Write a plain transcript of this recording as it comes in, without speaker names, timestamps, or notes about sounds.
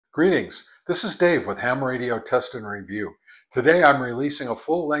Greetings, this is Dave with Ham Radio Test and Review. Today I'm releasing a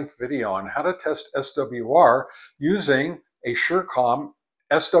full-length video on how to test SWR using a SureCom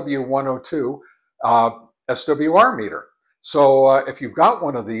SW102 SWR meter. So if you've got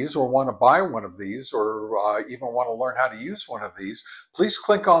one of these or want to buy one of these or even want to learn how to use one of these, please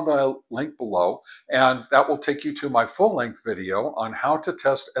click on the link below and that will take you to my full-length video on how to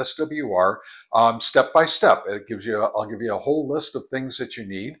test SWR step by step. I'll give you a whole list of things that you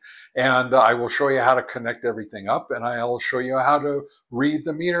need, and I will show you how to connect everything up, and I'll show you how to read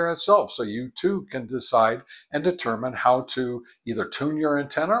the meter itself so you too can decide and determine how to either tune your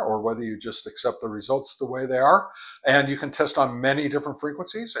antenna or whether you just accept the results the way they are. And you can test on many different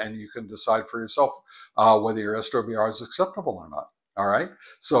frequencies, and you can decide for yourself whether your SWR is acceptable or not. All right,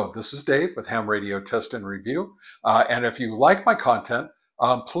 so this is Dave with Ham Radio Test and Review, and if you like my content,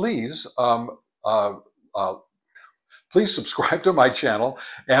 please subscribe to my channel,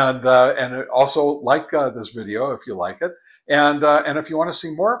 and also like this video if you like it. And if you want to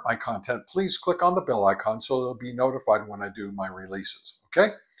see more of my content, please click on the bell icon so you'll be notified when I do my releases.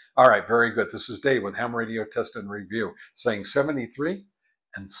 Okay? All right, very good. This is Dave with Ham Radio Test and Review saying 73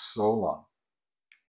 and so long.